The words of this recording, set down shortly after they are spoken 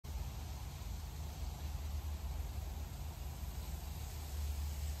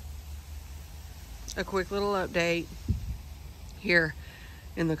a quick little update here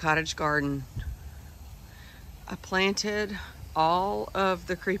in the cottage garden. I planted all of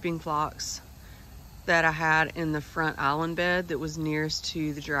the creeping phlox that I had in the front island bed that was nearest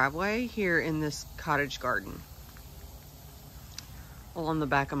to the driveway here in this cottage garden along the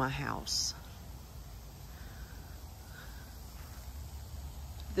back of my house.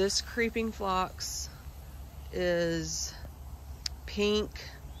 This creeping phlox is pink,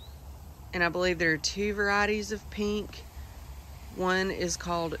 and I believe there are two varieties of pink. One is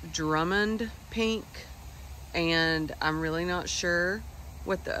called Drummond pink, and I'm really not sure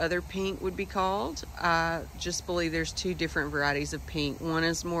what the other pink would be called. I just believe there's two different varieties of pink. One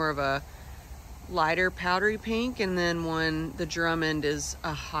is more of a lighter powdery pink, and then the Drummond, is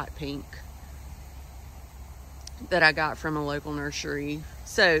a hot pink that I got from a local nursery.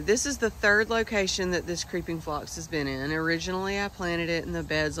 So this is the third location that this creeping phlox has been in. Originally I planted it in the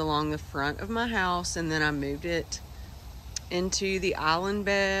beds along the front of my house, and then I moved it into the island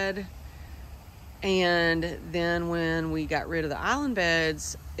bed. And then when we got rid of the island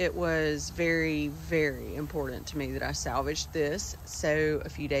beds, it was very, very important to me that I salvaged this. So a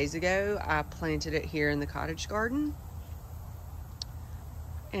few days ago, I planted it here in the cottage garden.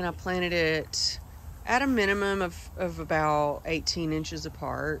 And I planted it at a minimum of about 18 inches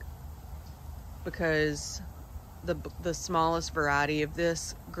apart, because the smallest variety of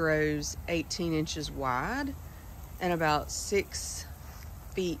this grows 18 inches wide and about 6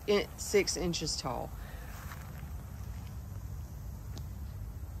 inches tall.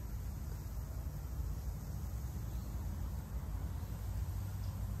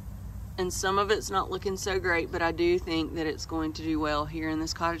 And some of it's not looking so great, but I do think that it's going to do well here in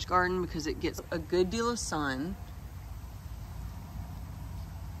this cottage garden because it gets a good deal of sun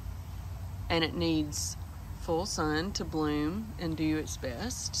and it needs full sun to bloom and do its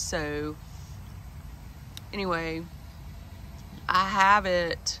best. So anyway, I have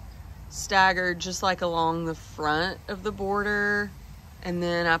it staggered just like along the front of the border, and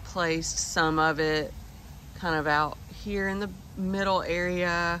then I placed some of it kind of out here in the middle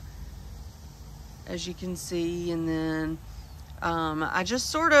area, as you can see. And then I just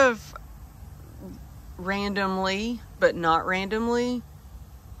sort of randomly, but not randomly,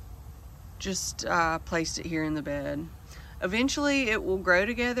 just placed it here in the bed. Eventually it will grow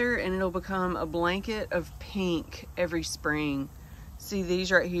together and it'll become a blanket of pink every spring. See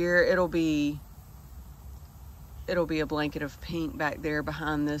these right here? It'll be a blanket of pink back there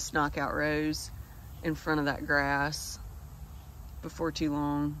behind this knockout rose in front of that grass before too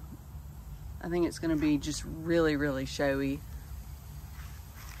long. I think it's gonna be just really, really showy.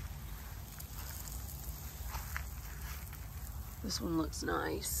 This one looks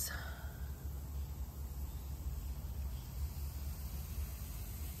nice.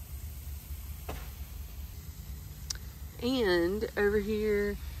 And over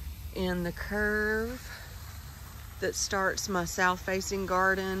here in the curve that starts my south-facing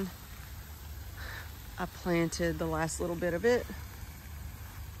garden, I planted the last little bit of it,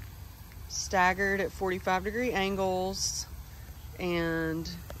 staggered at 45-degree angles, and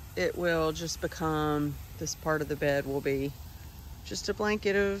it will just become, this part of the bed will be just a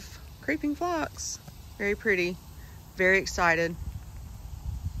blanket of creeping phlox. Very pretty, very excited.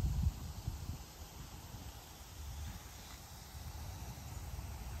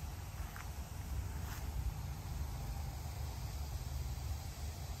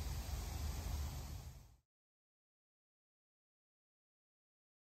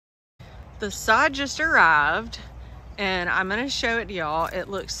 The sod just arrived and I'm gonna show it to y'all. It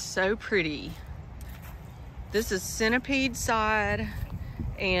looks so pretty. This is centipede sod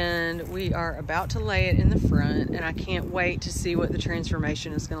and we are about to lay it in the front, and I can't wait to see what the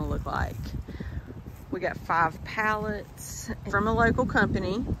transformation is gonna look like. We got 5 pallets from a local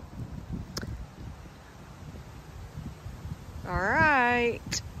company. All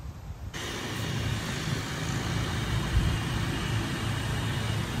right.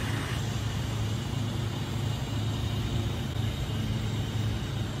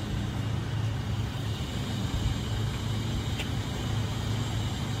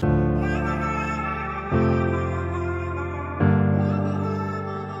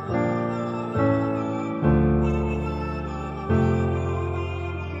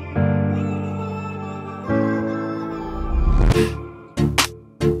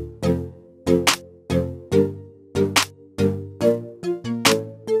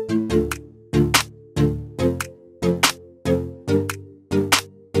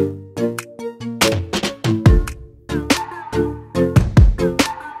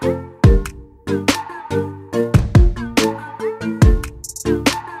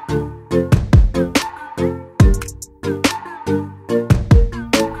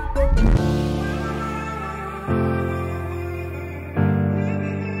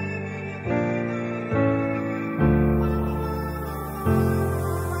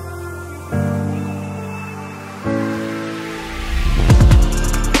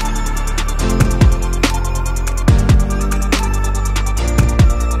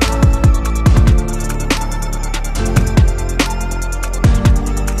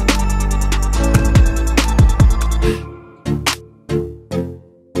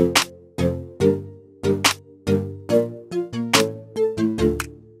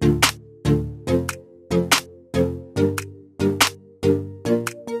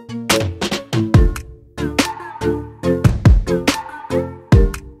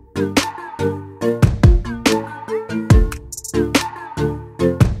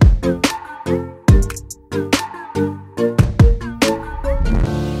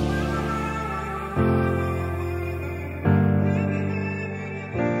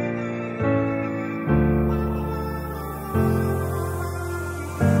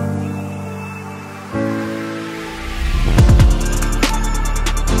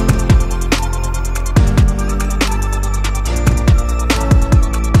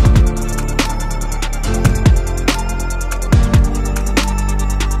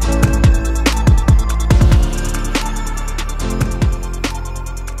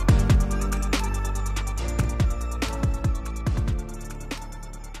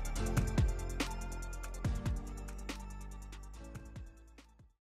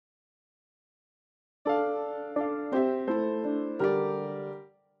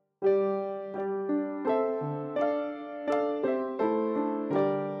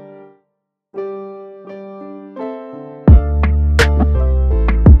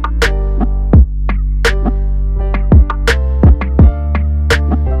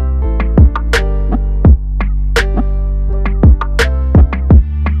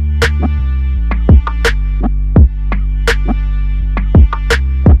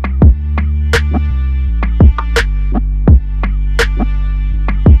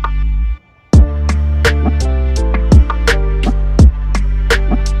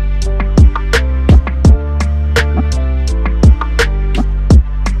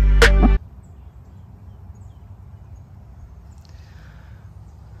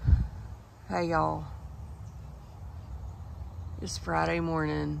 Hey y'all, it's Friday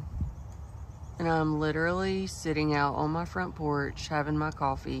morning and I'm literally sitting out on my front porch having my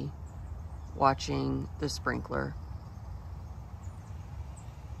coffee, watching the sprinkler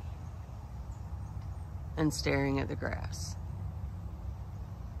and staring at the grass.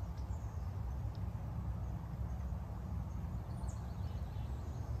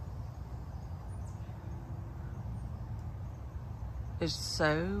 It's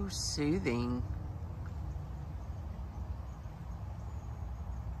so soothing.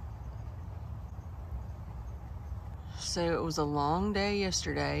 So it was a long day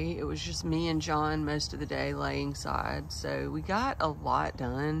yesterday. It was just me and John most of the day laying side. So we got a lot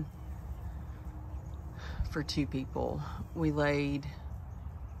done for 2 people. We laid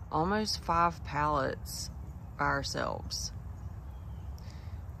almost 5 pallets by ourselves.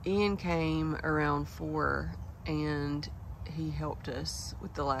 Ian came around 4 and he helped us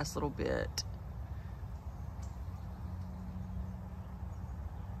with the last little bit.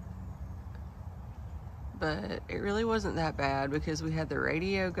 But it really wasn't that bad because we had the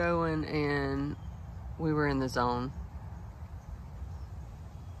radio going and we were in the zone.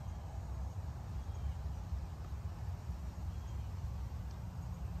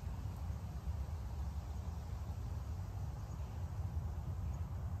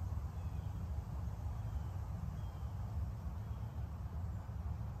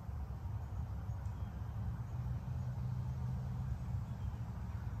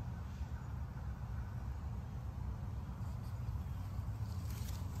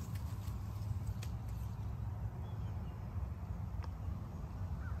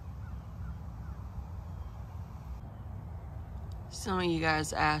 Some of you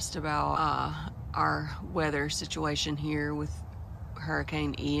guys asked about our weather situation here with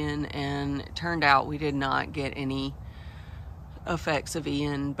Hurricane Ian, and it turned out we did not get any effects of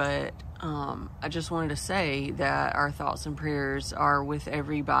Ian, but I just wanted to say that our thoughts and prayers are with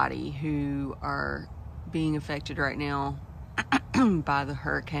everybody who are being affected right now by the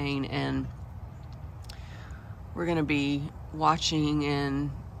hurricane, and we're going to be watching and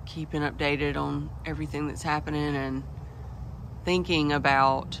keeping updated on everything that's happening and thinking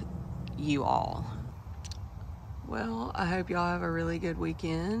about you all. Well, I hope y'all have a really good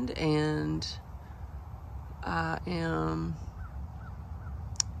weekend, and I am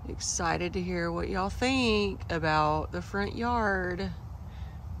excited to hear what y'all think about the front yard.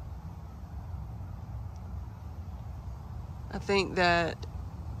 I think that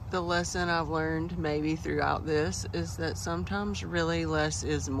the lesson I've learned maybe throughout this is that sometimes really less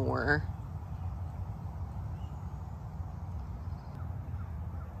is more.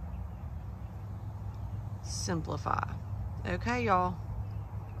 Simplify. Okay, y'all.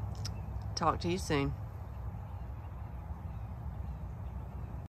 Talk to you soon.